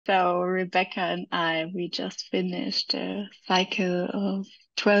So Rebecca and we just finished a cycle of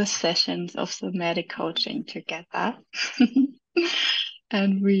 12 sessions of somatic coaching together.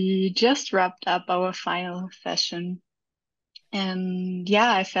 And we just wrapped up our final session. And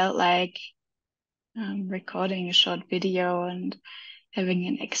yeah, I felt like recording a short video and having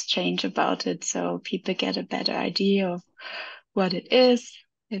an exchange about it so people get a better idea of what it is,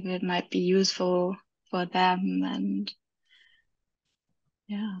 if it might be useful for them. And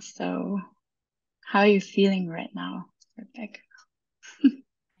yeah, so how are you feeling right now, Rebecca?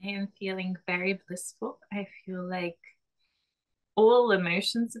 I am feeling very blissful. I feel like all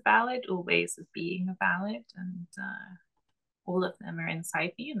emotions are valid, all ways of being are valid, and all of them are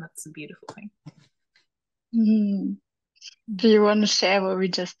inside me, and that's a beautiful thing. Hmm. Do you want to share what we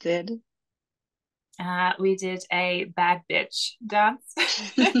just did? We did a bad bitch dance.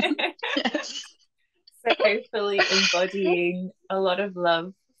 Yes. So fully embodying a lot of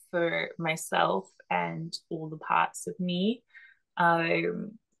love for myself and all the parts of me,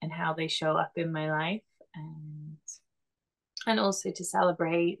 and how they show up in my life, and also to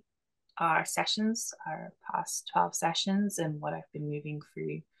celebrate our sessions, our past 12 sessions, and what I've been moving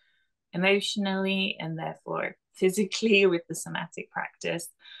through emotionally and therefore physically with the somatic practice,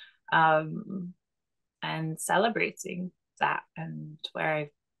 um, and celebrating that and where I've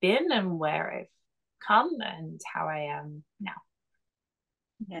been and where I've come and how I am now.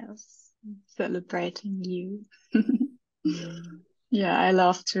 Yes. Celebrating you. Mm. Yeah, I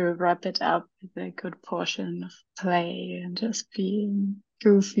love to wrap it up with a good portion of play and just being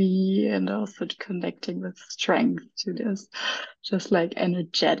goofy and also connecting with strength to this just like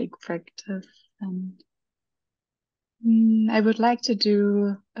energetic practice. And I would like to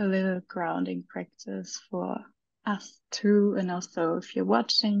do a little grounding practice for us too. And also, if you're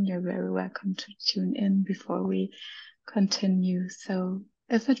watching, you're very welcome to tune in before we continue. So,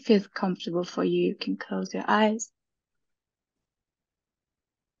 if it feels comfortable for you, you can close your eyes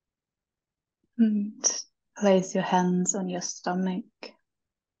and place your hands on your stomach,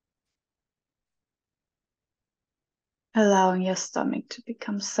 allowing your stomach to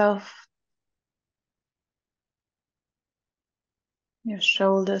become soft, your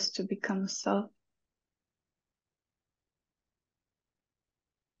shoulders to become soft,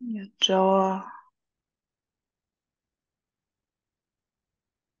 your jaw.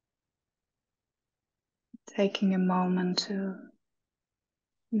 Taking a moment to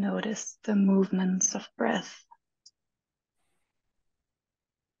notice the movements of breath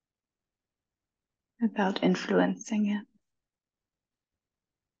without influencing it.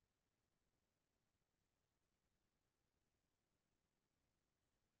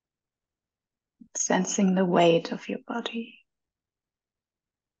 Sensing the weight of your body.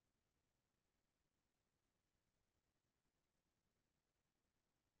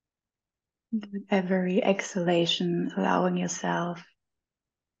 With every exhalation, allowing yourself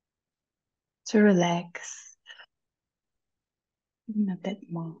to relax even a bit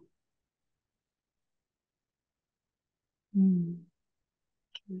more.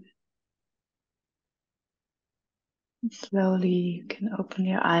 Good. Slowly, you can open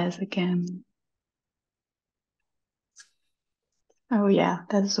your eyes again. Oh yeah,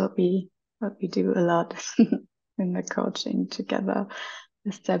 that's what we do a lot in the coaching together,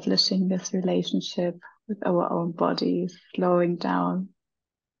 establishing this relationship with our own bodies, slowing down.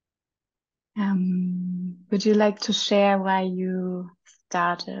 Would you like to share why you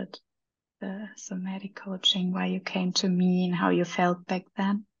started the somatic coaching, why you came to me and how you felt back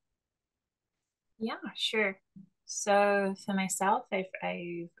then? Yeah, sure. So for myself, I've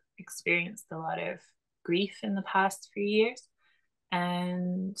experienced a lot of grief in the past few years.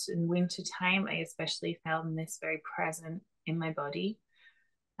 And in winter time, I especially found this very present in my body.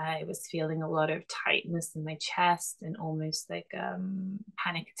 I was feeling a lot of tightness in my chest and almost like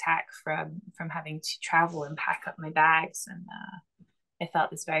panic attack from having to travel and pack up my bags. And I felt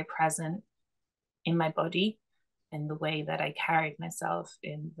this very present in my body and the way that I carried myself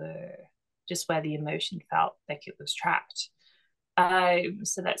in the just where the emotion felt like it was trapped.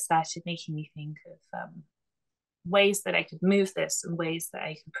 So that started making me think of ways that I could move this and ways that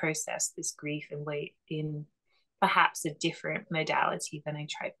I could process this grief and way in perhaps a different modality than I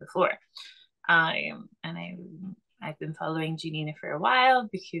tried before. And I've been following Janina for a while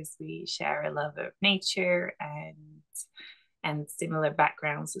because we share a love of nature and similar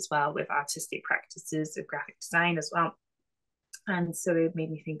backgrounds as well with artistic practices of graphic design as well. And so it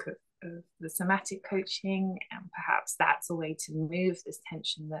made me think of the somatic coaching, and perhaps that's a way to move this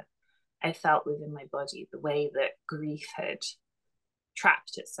tension that I felt within my body, the way that grief had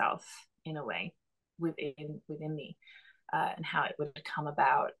trapped itself in a way within me. and how it would come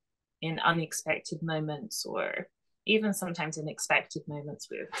about in unexpected moments, or even sometimes in expected moments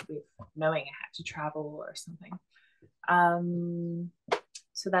with knowing I had to travel or something.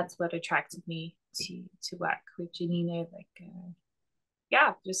 So that's what attracted me to work with Janina. Like,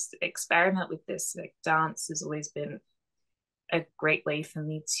 yeah, just experiment with this. Like, dance has always been a great way for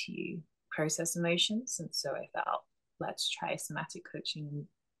me to process emotions, and so I felt, let's try somatic coaching and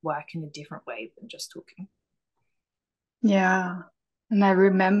work in a different way than just talking. Yeah. And I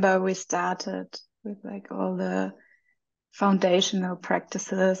remember we started with like all the foundational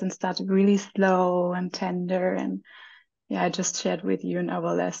practices and started really slow and tender. And yeah, I just shared with you in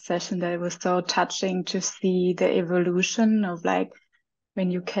our last session that it was so touching to see the evolution of like when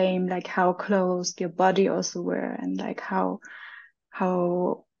you came, like how closed your body also were, and like how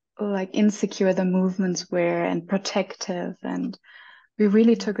like insecure the movements were and protective. And we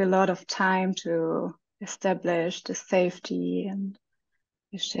really took a lot of time to establish the safety, and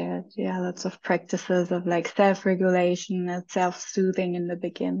we shared, yeah, lots of practices of like self-regulation and self-soothing in the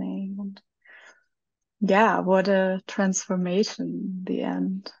beginning. And yeah, what a transformation in the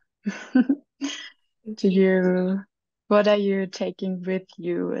end. Thank Do you. you, what are you taking with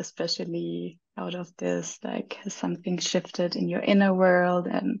you, especially out of this? Like, has something shifted in your inner world?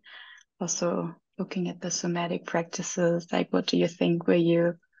 And also looking at the somatic practices, like, what do you think were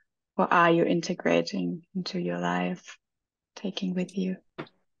you, or are you integrating into your life, taking with you?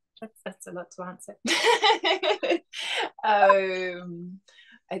 That's a lot to answer. I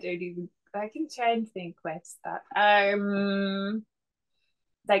don't even. I can try and think where to start.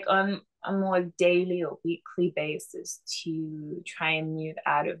 Like on a more daily or weekly basis, to try and move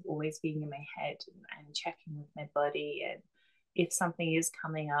out of always being in my head, and checking with my body, and if something is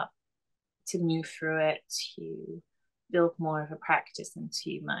coming up, to move through it, to build more of a practice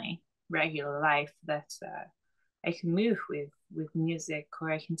into my regular life, that I can move with music,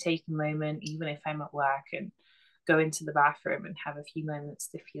 or I can take a moment, even if I'm at work, and go into the bathroom and have a few moments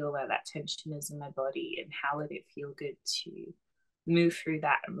to feel where that tension is in my body, and how would it feel good to move through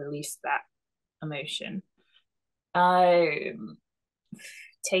that and release that emotion. Um,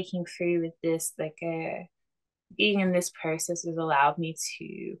 Taking through with this, like, being in this process has allowed me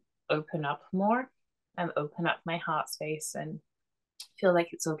to open up more and open up my heart space, and feel like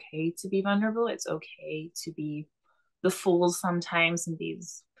it's okay to be vulnerable. It's okay to be the fool sometimes, and be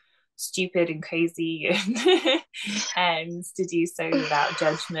stupid and crazy, and to do so without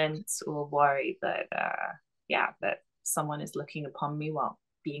judgment or worry that yeah, that someone is looking upon me while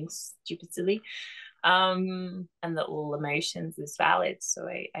being stupid silly, and that all emotions is valid. So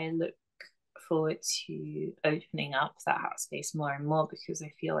I look forward to opening up that heart space more and more, because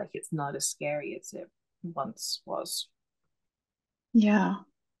I feel like it's not as scary as it once was. Yeah.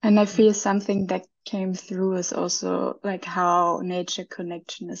 And I feel something that came through is also like how nature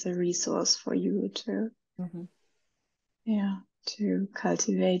connection is a resource for you to, Mm-hmm. yeah, to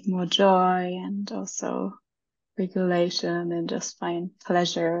cultivate more joy and also regulation and just find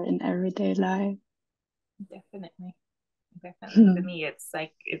pleasure in everyday life. Definitely. Definitely. For me, it's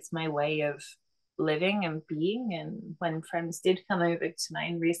like, it's my way of living and being. And when friends did come over to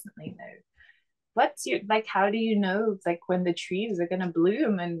mine recently, though, what's your, like, how do you know, like, when the trees are going to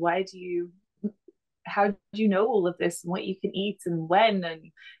bloom, and why do you, how do you know all of this, and what you can eat, and when,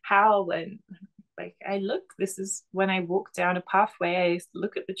 and how, and like, I look, this is when I walk down a pathway, I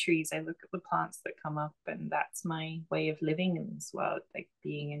look at the trees, I look at the plants that come up, and that's my way of living in this world, like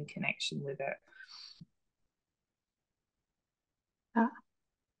being in connection with it. Ah,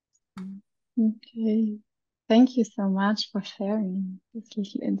 okay. Thank you so much for sharing this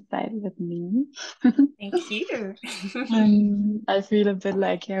little insight with me. Thank you. I feel a bit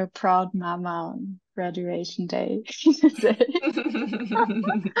like a proud mama on graduation day today.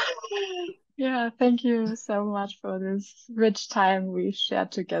 Yeah, thank you so much for this rich time we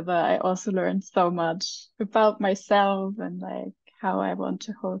shared together. I also learned so much about myself and like how I want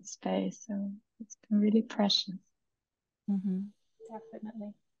to hold space. So it's been really precious. Mm-hmm.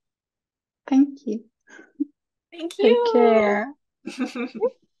 Definitely. Thank you. Thank Take you. care.